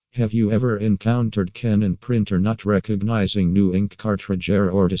Have you ever encountered Canon printer not recognizing new ink cartridge error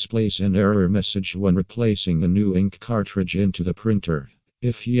or displays an error message when replacing a new ink cartridge into the printer?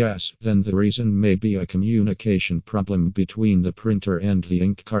 If yes, then the reason may be a communication problem between the printer and the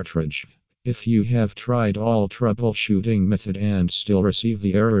ink cartridge. If you have tried all troubleshooting method and still receive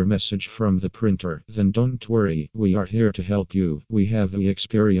the error message from the printer, then don't worry, we are here to help you. We have the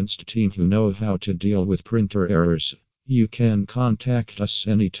experienced team who know how to deal with printer errors. You can contact us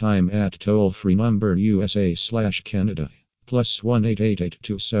anytime at toll-free number USA/Canada +1 888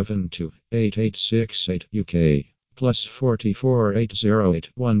 8868 UK +44 808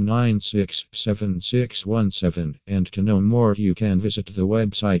 196 7617, and to know more you can visit the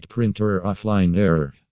website Printer Offline Error.